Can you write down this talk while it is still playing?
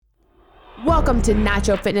Welcome to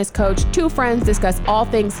Nacho Fitness Coach. Two friends discuss all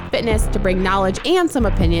things fitness to bring knowledge and some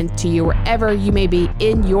opinions to you wherever you may be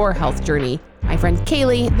in your health journey. My friend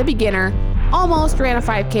Kaylee, the beginner, almost ran a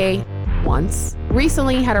 5K once,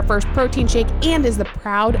 recently had her first protein shake, and is the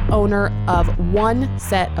proud owner of one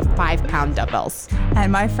set of 5-pound dumbbells.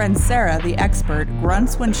 And my friend Sarah, the expert,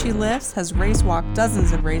 grunts when she lifts, has race walked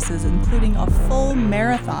dozens of races, including a full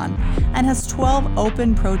marathon, and has 12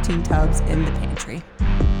 open protein tubs in the pantry.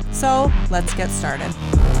 So let's get started.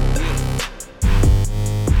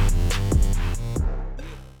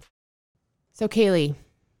 So Kaylee,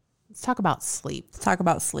 let's talk about sleep. Let's talk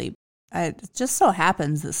about sleep. It just so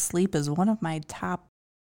happens that sleep is one of my top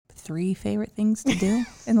 3 favorite things to do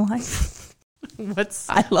in life.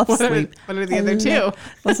 I love sleep. What are the other 2?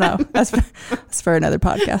 That's for another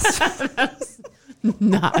podcast.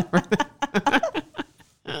 Not.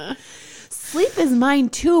 Sleep is mine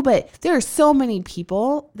too, but there are so many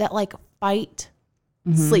people that like fight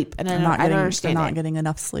sleep, and I don't understand. They're not getting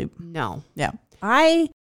enough sleep. No. Yeah. I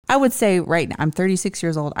would say right now, I'm 36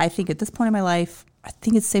 years old. I think at this point in my life, I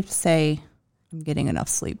think it's safe to say I'm getting enough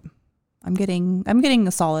sleep. I'm getting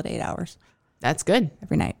a solid 8 hours. That's good.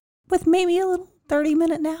 Every night, with maybe a little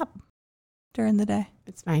 30-minute nap during the day.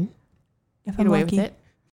 It's fine. If Get I'm away lucky. with it.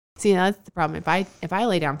 See, that's the problem. If I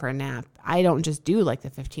lay down for a nap, I don't just do like the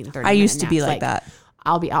 15, 30 I used to naps. be like that.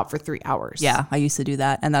 I'll be out for 3 hours. Yeah, I used to do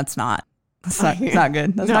that, and it's not good. That's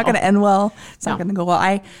No. not going to end well. It's No. not going to go well.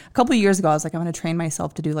 A couple of years ago, I was like, I'm going to train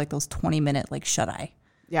myself to do like those 20-minute like shut eye.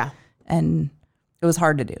 Yeah. And it was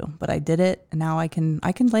hard to do, but I did it, and now I can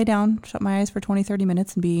lay down, shut my eyes for 20, 30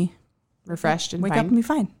 minutes and be Refreshed and wake fine. up and be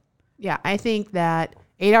fine. Yeah, I think that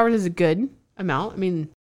 8 hours is a good amount. I mean,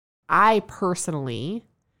 I personally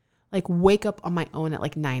like wake up on my own at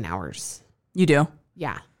like 9 hours. You do?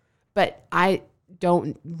 Yeah. But I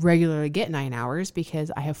don't regularly get 9 hours because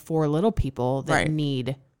I have 4 little people that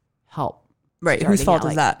need help. Right. Whose fault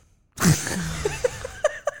is that?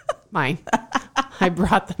 Mine. I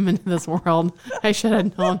brought them into this world. I should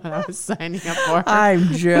have known what I was signing up for.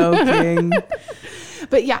 I'm joking.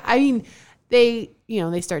 But yeah, I mean, they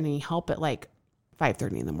start needing help at like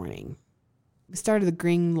 5:30 in the morning. We started the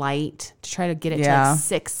green light to try to get it to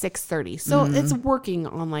like 6:30. So it's working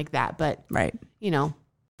on like that. But, Right.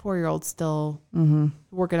 4-year-old's still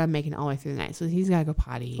working on making it all the way through the night. So he's got to go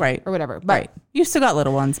potty. Right. Or whatever. But, Right. You still got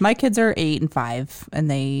little ones. My kids are 8 and 5, and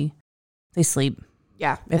they sleep.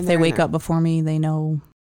 yeah. If they wake up before me, they know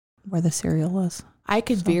where the cereal is. I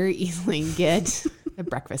could very easily get the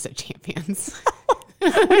breakfast at Champions.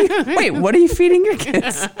 Wait, what are you feeding your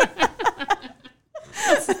kids?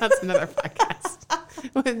 That's another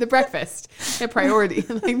podcast. The breakfast, a priority,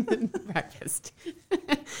 like the breakfast.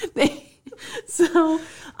 So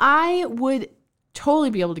I would totally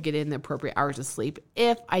be able to get in the appropriate hours of sleep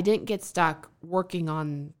if I didn't get stuck working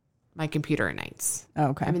on my computer at nights.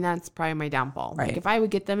 Okay. I mean, that's probably my downfall. Right. Like if I would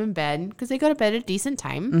get them in bed, because they go to bed at a decent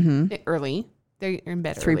time, early. They're in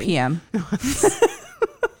bed 3 early. p.m.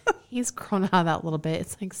 He's grown out of that a little bit.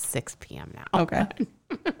 It's like 6 p.m. now. Okay.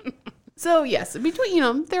 So yes,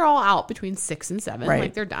 between, they're all out between 6 and 7. Right.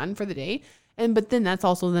 Like they're done for the day. But then that's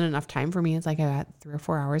also then enough time for me. It's like I got 3 or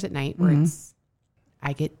 4 hours at night where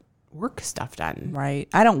I get work stuff done. Right.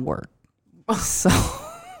 I don't work. So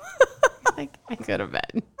Like I go to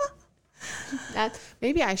bed.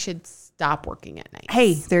 Maybe I should stop working at night.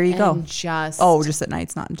 hey, there you go. Just Just at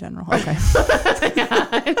nights, not in general. Okay.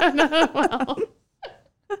 I don't know. Well,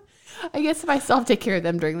 I guess if I still have to take care of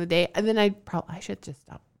them during the day, and then I should just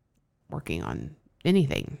stop working on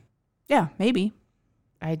anything. Yeah, maybe.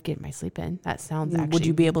 I'd get my sleep in. That sounds actually Would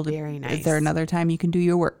you be able to? very nice. Is there another time you can do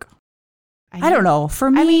your work? I don't know.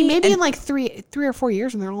 For me, I mean, maybe in like three or 4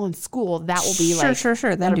 years when they're all in school, that will be like sure.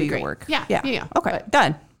 Then that'll do be your great. work. Yeah. Okay, But,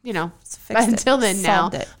 done. But Fixed until it. then,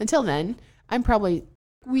 Solved it. until then, I'm probably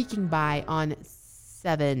squeaking by on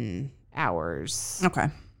 7 hours. Okay.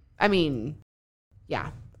 I mean, yeah,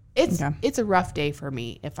 it's a rough day for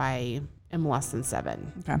me if I am less than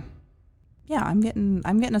 7. Okay. Yeah, I'm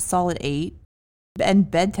getting a solid 8.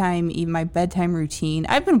 And bedtime, even my bedtime routine,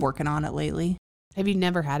 I've been working on it lately. Have you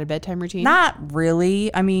never had a bedtime routine? Not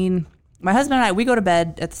really. I mean, my husband and I, we go to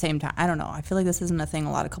bed at the same time. I don't know. I feel like this isn't a thing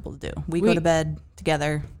a lot of couples do. We go to bed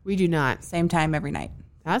together. We do not. Same time every night.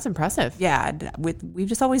 That's impressive. Yeah, we've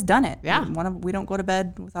just always done it. Yeah. We don't go to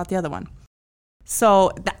bed without the other one.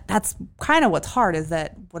 So that's kind of what's hard is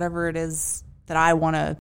that whatever it is that I want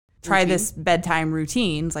to try this bedtime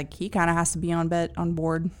routines, like he kind of has to be on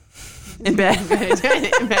board in bed.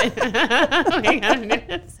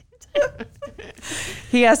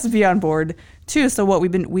 He has to be on board too. So what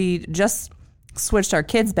we just switched our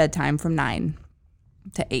kids' bedtime from 9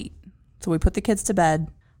 to 8. So we put the kids to bed.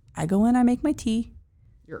 I go in, I make my tea.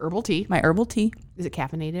 Your herbal tea. My herbal tea. Is it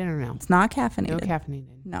caffeinated or no? It's not caffeinated. No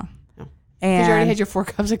caffeinated. No. Because And you already had your 4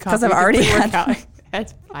 cups of coffee. I've already had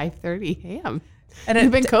at 5:30 a.m. And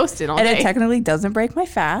You've been coasting all day. And it technically doesn't break my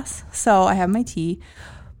fast. So I have my tea.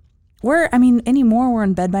 Anymore we're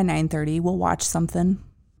in bed by 9:30. We'll watch something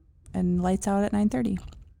and lights out at 9:30.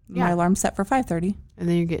 Yeah. My alarm's set for 5:30. And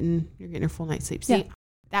then you're getting your full night's sleep. See,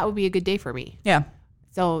 that would be a good day for me. Yeah.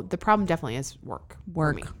 So the problem definitely is work.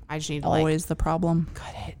 For me. I just need to always the problem.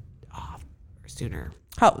 Cut it off sooner.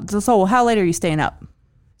 How late are you staying up?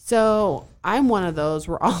 So I'm one of those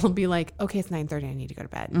where I'll be like, okay, it's 9:30. I need to go to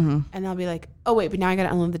bed. Mm-hmm. And I'll be like, oh, wait, but now I got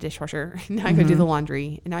to unload the dishwasher. Now I got to do the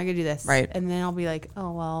laundry. And now I got to do this. Right. And then I'll be like,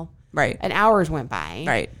 oh, well. Right. And hours went by.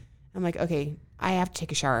 Right. I'm like, okay, I have to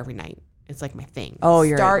take a shower every night. It's like my thing. Oh,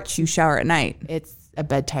 you shower at night. It's a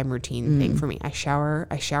bedtime routine thing for me. I shower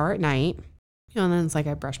at night. And then it's like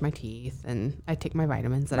I brush my teeth and I take my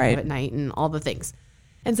vitamins that I have at night and all the things.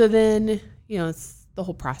 And so then, it's the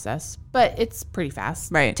whole process, but it's pretty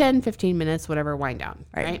fast. Right. 10, 15 minutes, whatever, wind down.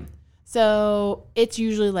 Right. So it's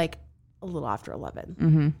usually like a little after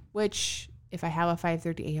 11, which if I have a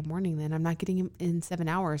 5:30 a.m. morning, then I'm not getting him in 7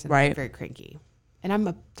 hours and I'm very cranky. And I'm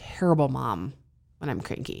a terrible mom when I'm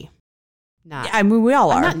cranky. We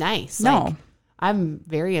all are. I'm not nice. No. I'm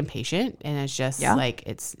very impatient and it's just like,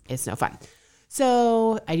 it's no fun.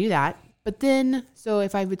 So I do that. But then, so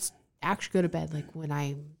if I would actually go to bed, like when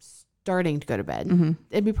I'm starting to go to bed,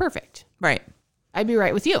 it'd be perfect. Right. I'd be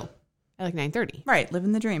right with you at like 9:30. Right.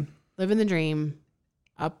 Living the dream. Living the dream,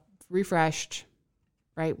 up, refreshed,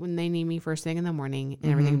 right when they need me first thing in the morning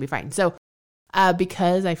and everything will be fine. So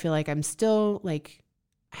because I feel like I'm still like,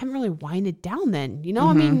 I haven't really winded down then,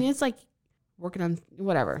 I mean, it's like working on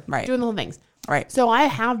whatever, doing the whole things. Right. So I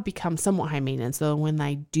have become somewhat high maintenance. So when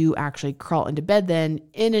I do actually crawl into bed then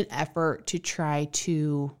in an effort to try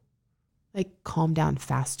to like calm down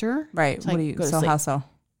faster. Right. How so?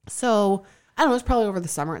 So I don't know, it's probably over the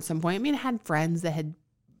summer at some point. I mean, I had friends that had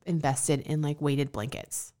invested in like weighted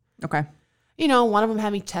blankets. Okay. One of them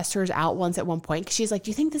had me test hers out once at one point because she's like,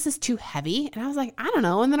 do you think this is too heavy? And I was like, I don't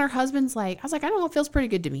know. And then her husband's like, I was like, I don't know. It feels pretty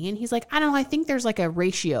good to me. And he's like, I don't know. I think there's like a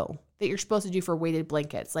ratio that you're supposed to do for weighted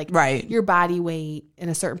blankets. Like your body weight in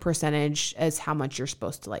a certain percentage is how much you're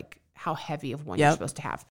supposed to like, how heavy of one you're supposed to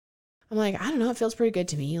have. I'm like, I don't know. It feels pretty good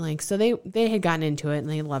to me. Like, so they had gotten into it and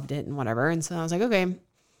they loved it and whatever. And so I was like, okay.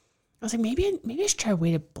 I was like, maybe I should try a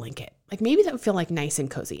weighted blanket. Like maybe that would feel like nice and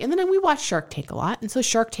cozy. And then we watched Shark Tank a lot. And so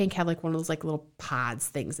Shark Tank had like one of those like little pods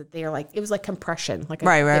things that they are like, it was like compression, like a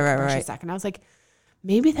compression sack. And I was like,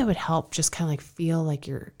 maybe that would help just kind of like feel like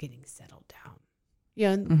you're getting settled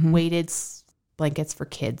down, weighted blankets for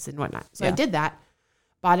kids and whatnot. So I did that,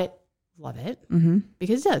 bought it, love it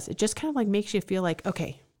because it does. It just kind of like makes you feel like,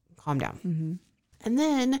 okay, calm down. And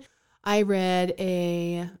then I read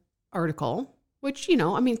a article, which,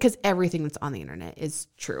 because everything that's on the internet is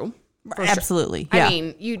true. Absolutely. Sure. Yeah. I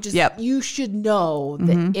mean, you should know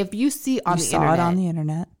that if you see on the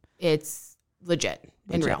internet, it's legit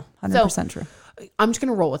and real. 100% true. I'm just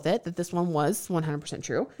going to roll with it that this one was 100%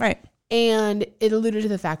 true. Right. And it alluded to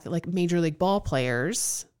the fact that like Major League ball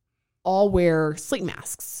players all wear sleep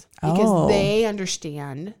masks because they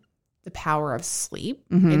understand the power of sleep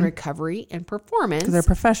and recovery and performance. They're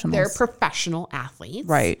professionals. They're professional athletes.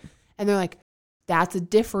 Right. And they're like, that's a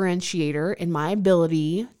differentiator in my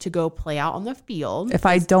ability to go play out on the field. If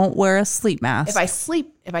I don't wear a sleep mask. If I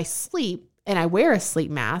sleep and I wear a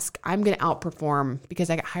sleep mask, I'm going to outperform because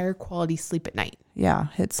I get higher quality sleep at night. Yeah.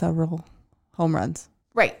 Hit several home runs.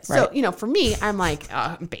 Right. So, for me, I'm like,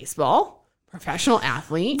 baseball, professional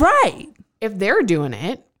athlete. Right. If they're doing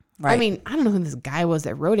it, I mean, I don't know who this guy was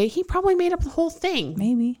that wrote it. He probably made up the whole thing.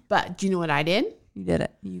 Maybe. But do you know what I did? You did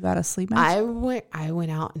it. You got a sleep mask? I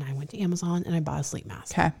went out and I went to Amazon and I bought a sleep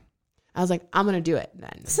mask. Okay. I was like, I'm going to do it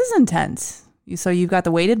then. This is intense. So you've got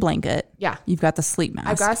the weighted blanket. Yeah. You've got the sleep mask.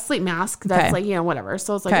 I've got a sleep mask. That's like, whatever.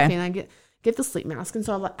 So it's like, okay, and I get the sleep mask. And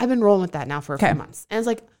so I've been rolling with that now for a few months. And it's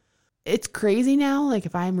like, it's crazy now. Like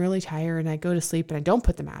if I'm really tired and I go to sleep and I don't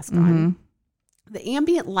put the mask on, the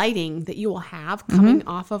ambient lighting that you will have coming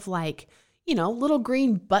off of like, little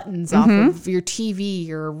green buttons off of your TV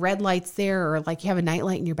or red lights there, or like you have a night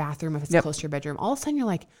light in your bathroom if it's close to your bedroom. All of a sudden you're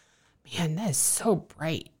like, man, that is so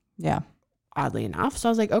bright. Yeah. Oddly enough. So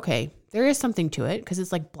I was like, okay, there is something to it because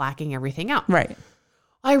it's like blacking everything out. Right.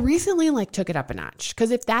 I recently like took it up a notch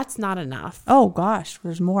because if that's not enough. Oh gosh,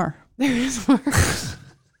 there's more. There is more.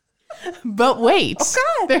 But wait. Oh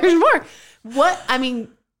God. There's more.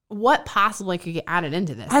 What possibly could get added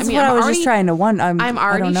into this? That's what I was just trying to wonder. I'm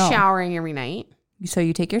already showering every night. So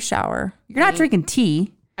you take your shower. You're not drinking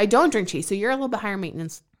tea. I don't drink tea. So you're a little bit higher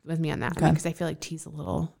maintenance with me on that. Okay. Because I feel like tea's a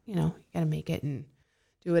little, you got to make it and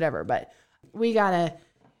do whatever. But we got to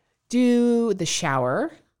do the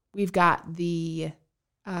shower. We've got the,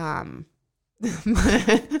 we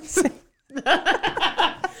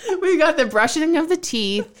got the brushing of the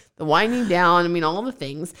teeth, the winding down. I mean, all the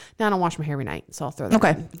things. Now I don't wash my hair every night, so I'll throw that.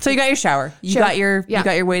 Okay. in. So you got your shower. You got your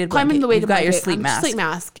weighted blanket. Climbing the weighted blanket. You got your sleep mask. Sleep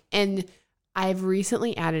mask. And I've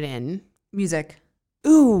recently added in music.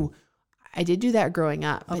 Ooh, I did do that growing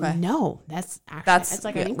up. But Okay. no, it's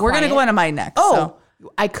like I need we're going to go into mine next. Oh, so.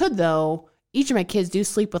 I could though. Each of my kids do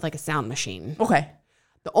sleep with like a sound machine. Okay.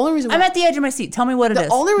 The only reason I'm at the edge of my seat. Tell me what it is.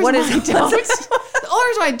 The only reason what why is I it? don't. The only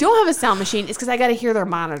reason why I don't have a sound machine is because I got to hear their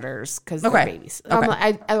monitors because they're babies.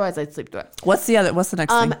 Okay. Otherwise, I'd sleep through it. What's the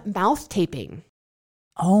next thing? Mouth taping.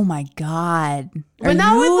 Oh my God. But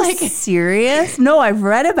Are you serious? No, I've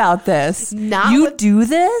read about this. You do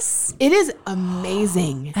this? It is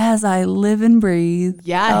amazing. As I live and breathe.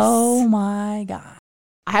 Yes. Oh my God.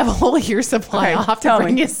 I have a whole year supply. I'll have to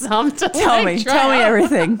bring you some to Tell me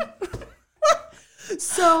everything.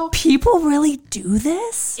 So people really do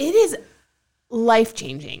this? It is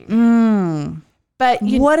life-changing. But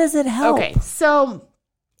what does it help? Okay, so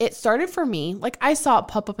it started for me. Like I saw it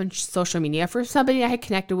pop up on social media for somebody I had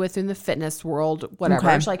connected with in the fitness world, whatever.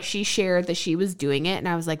 Okay. It's like she shared that she was doing it, and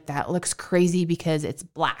I was like, that looks crazy because it's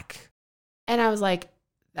black. And I was like,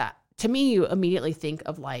 that to me, you immediately think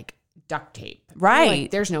of like duct tape. Right.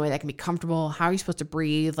 Like, there's no way that can be comfortable. How are you supposed to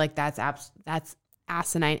breathe? Like that's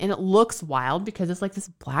asinine. And it looks wild because it's like this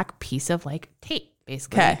black piece of like tape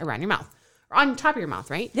basically around your mouth. On top of your mouth,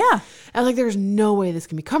 right? Yeah. I was like, there's no way this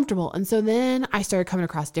can be comfortable. And so then I started coming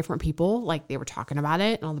across different people, like they were talking about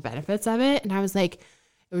it and all the benefits of it. And I was like,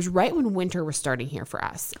 it was right when winter was starting here for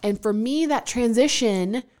us. And for me, that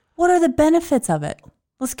transition. What are the benefits of it?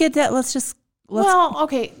 Let's get that. Well,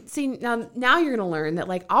 okay. See, now you're going to learn that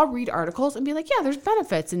like I'll read articles and be like, yeah, there's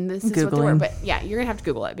benefits and this is what they were. But yeah, you're going to have to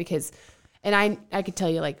Google it because... And I could tell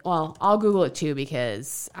you like, well, I'll Google it too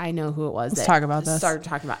because I know who it was that talk about this. Started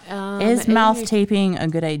talking about. Is mouth taping a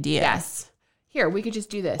good idea? Yes. Here, we could just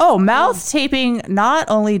do this. Oh, mouth taping not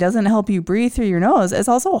only doesn't help you breathe through your nose, it's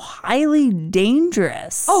also highly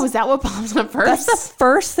dangerous. Oh, is that what pops up first? That's the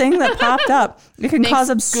first thing that popped up. It can cause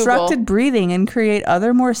obstructed breathing and create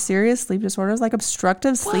other more serious sleep disorders like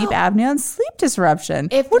obstructive sleep apnea and sleep disruption.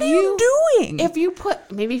 What are you doing?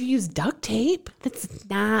 Maybe if you use duct tape, that's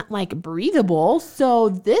not like breathable. So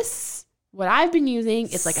what I've been using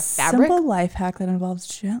is like a fabric. Simple life hack that involves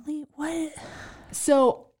gently. What?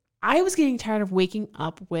 So I was getting tired of waking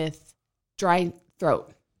up with dry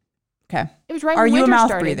throat. Okay. It was right when winter started. Are you a mouth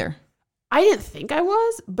started. breather? I didn't think I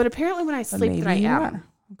was, but apparently when I sleep that I am.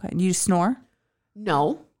 Okay. You snore?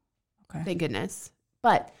 No. Okay. Thank goodness.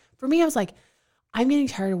 But for me, I was like, I'm getting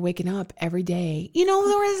tired of waking up every day. There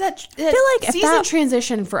was that season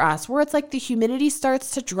transition for us where it's like the humidity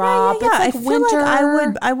starts to drop. Yeah. It's like I winter. feel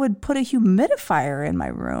like I would put a humidifier in my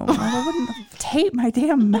room. I wouldn't tape my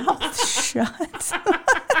damn mouth shut.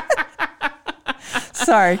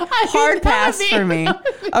 Sorry. Hard pass for me.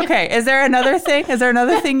 Okay. Is there another thing? Is there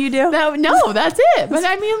another thing you do? No, that's it. But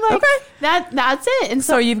I mean, like, that's it. And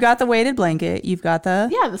so you've got the weighted blanket. You've got the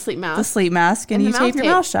sleep mask. The sleep mask, and you tape your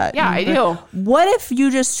mouth shut. Yeah, I do. What if you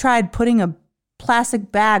just tried putting a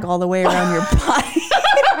plastic bag all the way around your body?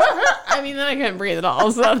 I mean, then I couldn't breathe at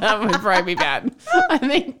all, so that would probably be bad. I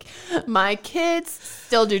think my kids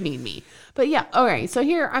still do need me. But yeah, okay. So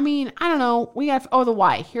here, I mean, I don't know. We have the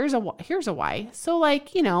why. Here's a why. So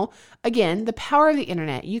like, again, the power of the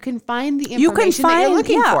internet. You can find the information that you're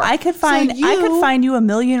looking for. I could find you a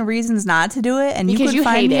million reasons not to do it, and you could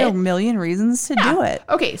find me a million reasons to do it.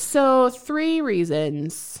 Okay, so 3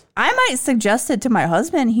 reasons. I might suggest it to my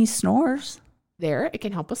husband. He snores. It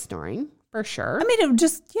can help with snoring for sure. I mean, it would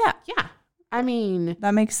just yeah. I mean,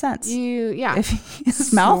 that makes sense. If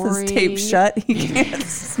his mouth is taped shut, he can't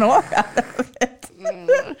snore out of it.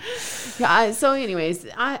 Yeah. So, anyways,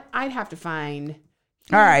 I'd have to find.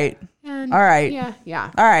 All right.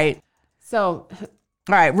 Yeah. All right. So, all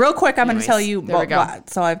right. Real quick, I'm going to tell you. There we go.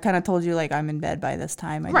 So I've kind of told you, like, I'm in bed by this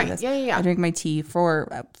time. I do this. Yeah. I drink my tea for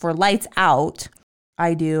lights out. I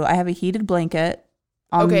have a heated blanket.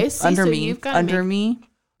 Under me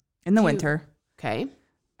in the winter. Okay.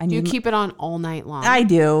 Do you keep it on all night long? I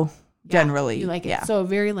do, generally. You like it? So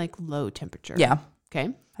very like low temperature. Yeah. Okay.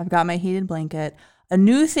 I've got my heated blanket. A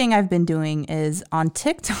new thing I've been doing is on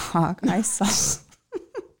TikTok, I saw...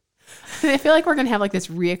 I feel like we're going to have like this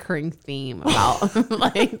reoccurring theme about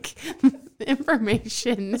like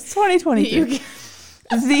information. It's 2023.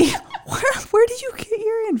 Where do you get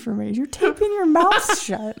your information? You're taping your mouth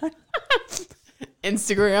shut.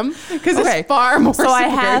 Instagram because it's far more. So I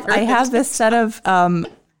have this set of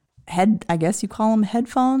I guess you call them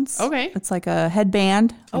headphones. Okay. It's like a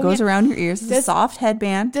headband that goes around your ears. It's a soft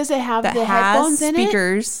headband. Does it have that the has headphones in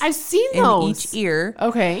speakers? I've seen those in each ear.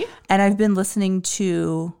 Okay. And I've been listening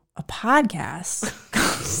to a podcast.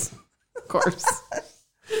 Of course.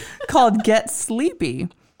 Called Get Sleepy.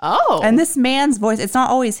 Oh. And this man's voice, it's not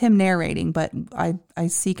always him narrating, but I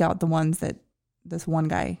seek out the ones that this one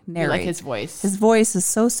guy narrates. You like his voice. His voice is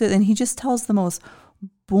so soothing. And he just tells the most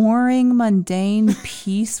boring, mundane,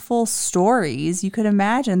 peaceful stories you could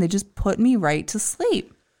imagine. They just put me right to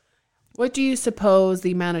sleep. What do you suppose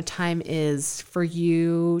the amount of time is for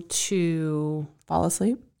you to fall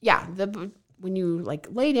asleep? Yeah. When you like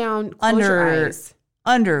lay down, close your eyes.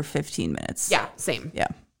 Under 15 minutes. Yeah, same. Yeah.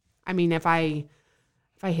 I mean, if I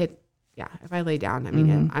lay down, I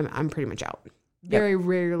mean, I'm pretty much out. Very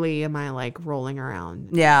rarely am I like rolling around.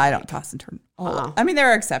 Yeah, I don't toss and turn. I mean,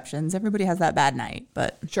 there are exceptions. Everybody has that bad night,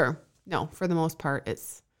 but sure. No, for the most part,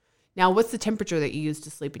 it's. Now, what's the temperature that you use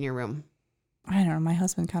to sleep in your room? I don't know. My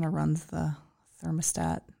husband kind of runs the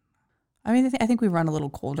thermostat. I mean, I think we run a little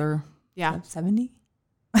colder. Yeah, 70.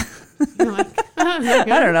 Like, I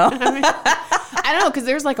don't know. I don't know because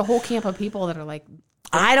there's like a whole camp of people that are like,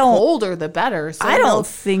 I don't. Colder the better. So I don't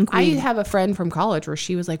think I have a friend from college where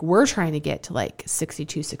she was like, we're trying to get to like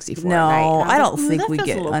 62, 64. No, I don't think we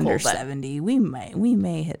get under 70. We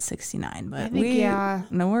may hit 69, but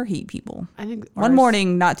we're heat people. I think one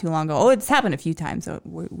morning not too long ago. Oh, it's happened a few times. So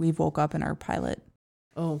we woke up and our pilot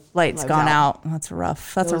light's gone out. That's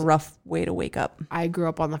rough. That's a rough way to wake up. I grew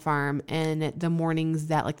up on the farm, and the mornings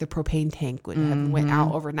that like the propane tank would have went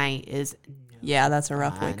out overnight is that's a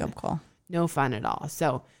rough wake up call. No fun at all.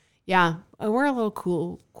 So, yeah, we're a little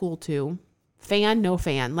cool too. Fan, no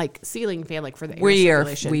fan, like ceiling fan, like for the air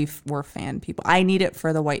circulation. We're fan people. I need it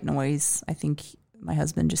for the white noise. I think my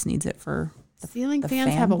husband just needs it for the ceiling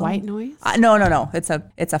fans have a white noise. No. It's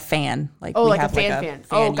a fan. Like we like have a fan.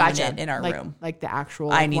 Oh, gotcha. In our room, like the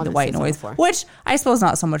actual. I need the white noise, which I suppose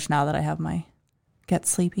not so much now that I have my Get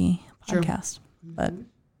Sleepy podcast, but.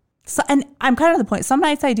 So, and I'm kind of the point. Some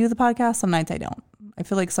nights I do the podcast, some nights I don't. I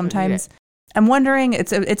feel like sometimes I'm wondering,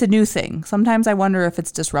 it's a new thing. Sometimes I wonder if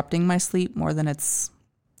it's disrupting my sleep more than it's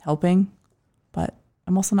helping, but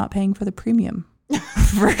I'm also not paying for the premium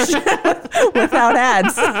version without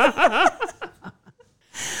ads.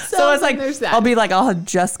 So it's like, I'll be like, I'll have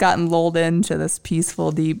just gotten lulled into this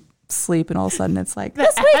peaceful, deep sleep, and all of a sudden it's like,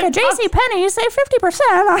 this week at JCPenney, you save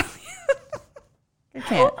 50%. I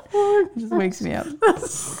can't. It just wakes me up.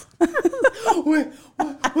 What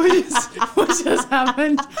just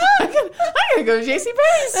happened? I gotta go to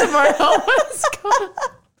JCPenney's tomorrow. What's going on?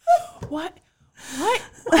 What? Why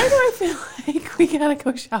do I feel like we gotta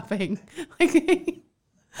go shopping? Like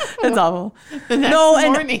it's awful. The next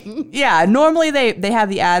morning. Normally they have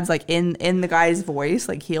the ads like in the guy's voice.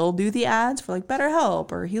 Like he'll do the ads for like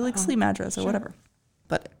BetterHelp or Helix Sleep Mattress or whatever.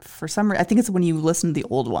 But for some reason, I think it's when you listen to the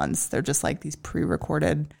old ones, they're just like these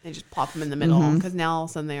pre-recorded. They just pop them in the middle because now all of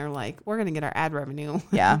a sudden they're like, we're going to get our ad revenue.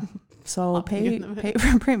 Yeah. So pay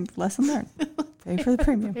for premium. Lesson learned. Pay for the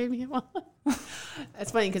premium.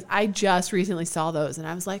 That's funny because I just recently saw those and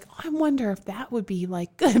I was like, I wonder if that would be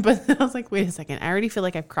like good. But I was like, wait a second. I already feel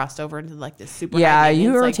like I've crossed over into like this super. Yeah,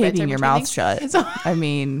 you were taping your mouth shut. So, I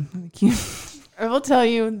mean, I will tell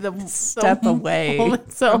you step away.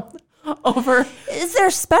 Is there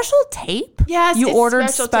special tape? Yes, you ordered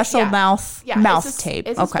special mouth tape.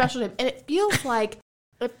 It's a special tape, and it feels like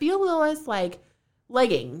like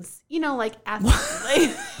leggings. You know, like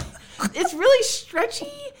it's really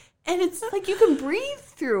stretchy, and it's like you can breathe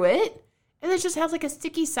through it, and it just has like a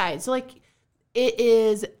sticky side. So like it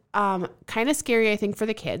is kind of scary, I think, for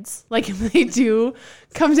the kids. Like if they do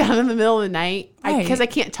come down in the middle of the night, because I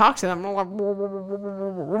can't talk to them. And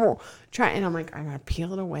I'm like, I gotta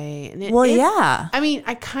peel it away. And I mean,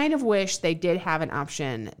 I kind of wish they did have an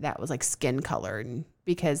option that was like skin colored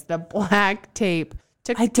because the black tape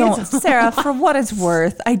took. Sarah, for what it's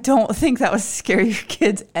worth, I don't think that would scare your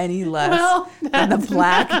kids any less than the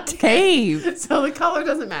black tape. So the color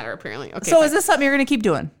doesn't matter, apparently. Okay. So is this something you're gonna keep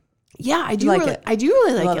doing? Yeah, I do like it. I do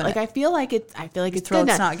really like it. Like I feel like it's good.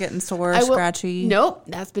 Throat's not getting sore, scratchy. Nope,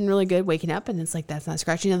 that's been really good. Waking up and it's like that's not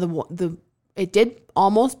scratchy. Now it did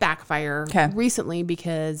almost backfire recently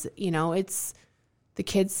because it's the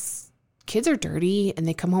kids are dirty and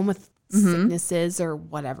they come home with sicknesses or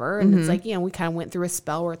whatever, and it's like we kind of went through a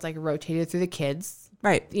spell where it's like rotated through the kids,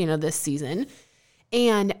 right? This season,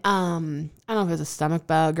 and I don't know if it was a stomach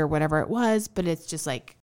bug or whatever it was, but it's just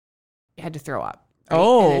like you had to throw up. Right?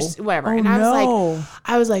 Oh, whatever. And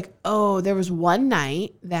I was like, oh, there was one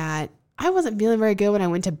night that I wasn't feeling very good when I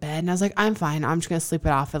went to bed, and I was like, I'm fine. I'm just going to sleep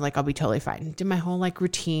it off and like, I'll be totally fine. Did my whole like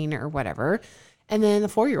routine or whatever. And then the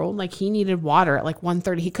 4-year-old, like he needed water at like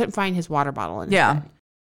 1:30. He couldn't find his water bottle in his bed. So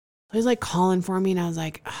he was like calling for me, and I was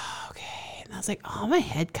like, oh, okay. And I was like, oh, my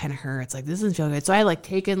head kind of hurts. Like, this doesn't feel good. So I like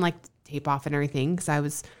taken like tape off and everything because I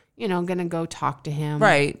was, going to go talk to him.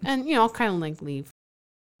 Right. And, kind of like leave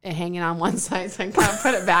it hanging on one side. So I kind of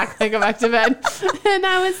put it back, like go back to bed. And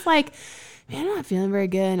I was like, man, I'm not feeling very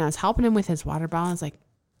good. And I was helping him with his water bottle. I was like,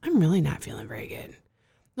 I'm really not feeling very good.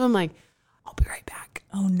 So I'm like, I'll be right back.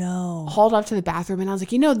 Oh, no. Hauled up to the bathroom, and I was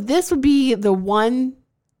like, this would be the one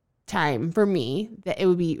time for me that it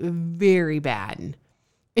would be very bad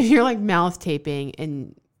if you're like mouth taping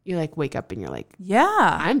and you like wake up and you're like,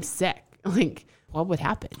 yeah, I'm sick. Like, what would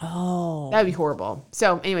happen? Oh, that would be horrible.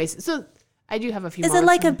 So anyways, I do have a few. Is it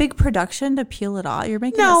like a big production to peel it off? You're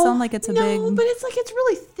making it sound like it's a big. No, but it's like it's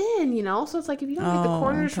really thin, So it's like if you don't get the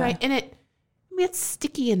corners right, and it's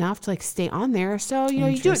sticky enough to like stay on there. So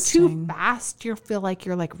you do it too fast, you feel like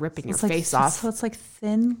you're like ripping your face off. So it's like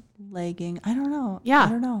thin legging. I don't know. Yeah, I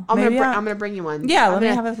don't know. I'm gonna bring you one. Yeah, let me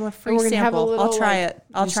have a free sample. I'll try it.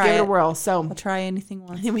 I'll try give it a whirl. So I'll try anything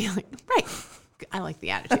once. And be like, right. I like the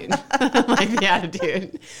attitude. I like the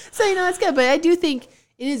attitude. So it's good, but I do think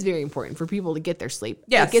it is very important for people to get their sleep.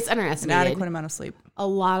 Yes, it gets underestimated. An adequate amount of sleep. A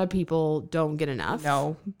lot of people don't get enough.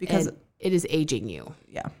 No, because it is aging you.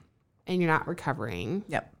 Yeah. And you're not recovering.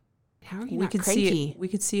 Yep. How are you not cranky? We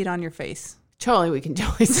could see it on your face. Totally, we can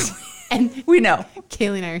totally see. And we know.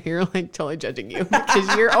 Kaylee and I are here like totally judging you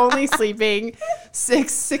because you're only sleeping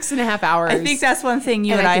 6.5 hours. I think that's one thing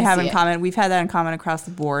you and I have in common. We've had that in common across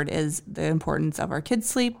the board is the importance of our kids'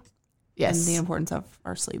 sleep. Yes. And the importance of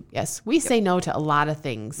our sleep. Yes. We say no to a lot of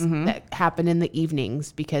things that happen in the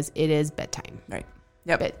evenings because it is bedtime. Right.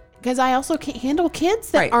 Yep. But because I also can't handle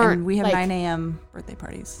kids that aren't. And we have 9 a.m. birthday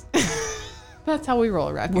parties. That's how we roll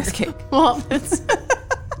around with here. Cake. Well,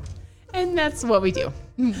 and that's what we do.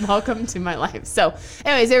 Welcome to my life. So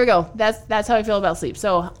anyways, there we go. That's how I feel about sleep.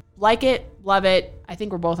 So like it, love it. I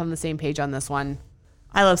think we're both on the same page on this one.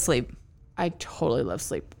 I love sleep. I totally love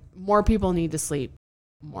sleep. More people need to sleep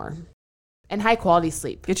more. And high quality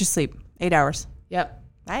sleep. Get your sleep. 8 hours. Yep.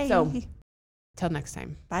 Bye. So till next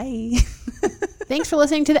time. Bye. Thanks for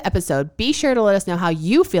listening to the episode. Be sure to let us know how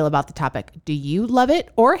you feel about the topic. Do you love it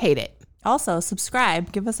or hate it? Also,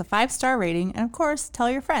 subscribe, give us a 5-star rating, and of course,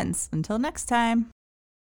 tell your friends. Until next time.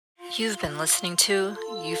 You've been listening to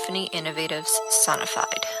Euphony Innovatives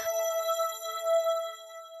Sonified.